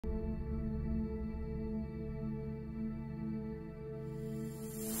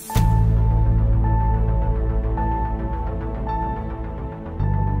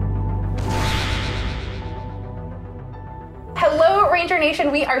Nation,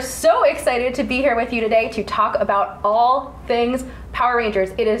 we are so excited to be here with you today to talk about all things Power Rangers.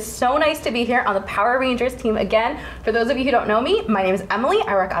 It is so nice to be here on the Power Rangers team again. For those of you who don't know me, my name is Emily.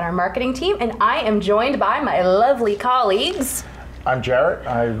 I work on our marketing team, and I am joined by my lovely colleagues. I'm Jarrett.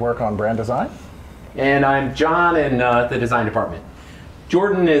 I work on brand design. And I'm John in the design department.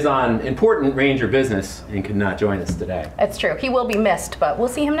 Jordan is on important Ranger business and could not join us today. It's true. He will be missed, but we'll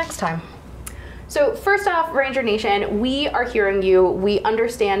see him next time. So first off, Ranger Nation, we are hearing you. We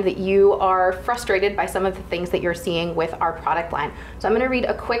understand that you are frustrated by some of the things that you're seeing with our product line. So I'm going to read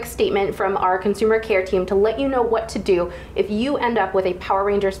a quick statement from our consumer care team to let you know what to do if you end up with a Power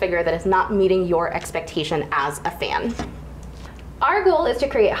Rangers figure that is not meeting your expectation as a fan. Our goal is to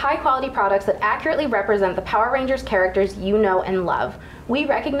create high-quality products that accurately represent the Power Rangers characters you know and love. We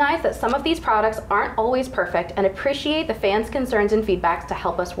recognize that some of these products aren't always perfect and appreciate the fans' concerns and feedbacks to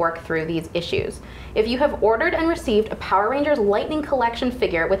help us work through these issues. If you have ordered and received a Power Rangers Lightning Collection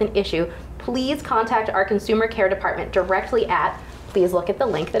figure with an issue, please contact our consumer care department directly at, please look at the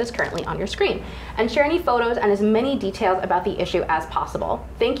link that is currently on your screen, and share any photos and as many details about the issue as possible.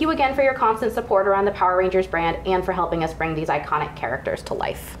 Thank you again for your constant support around the Power Rangers brand and for helping us bring these iconic characters to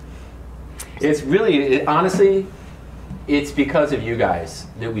life. It's really, honestly, it's because of you guys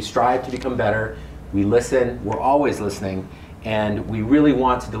that we strive to become better. We listen, we're always listening, and we really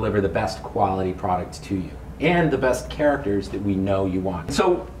want to deliver the best quality products to you and the best characters that we know you want.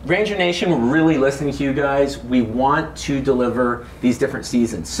 So Ranger Nation, we're really listening to you guys. We want to deliver these different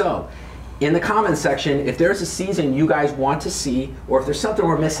seasons. So in the comments section, if there's a season you guys want to see, or if there's something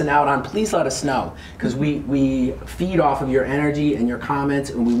we're missing out on, please let us know, because we feed off of your energy and your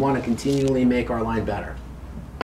comments, and we want to continually make our line better.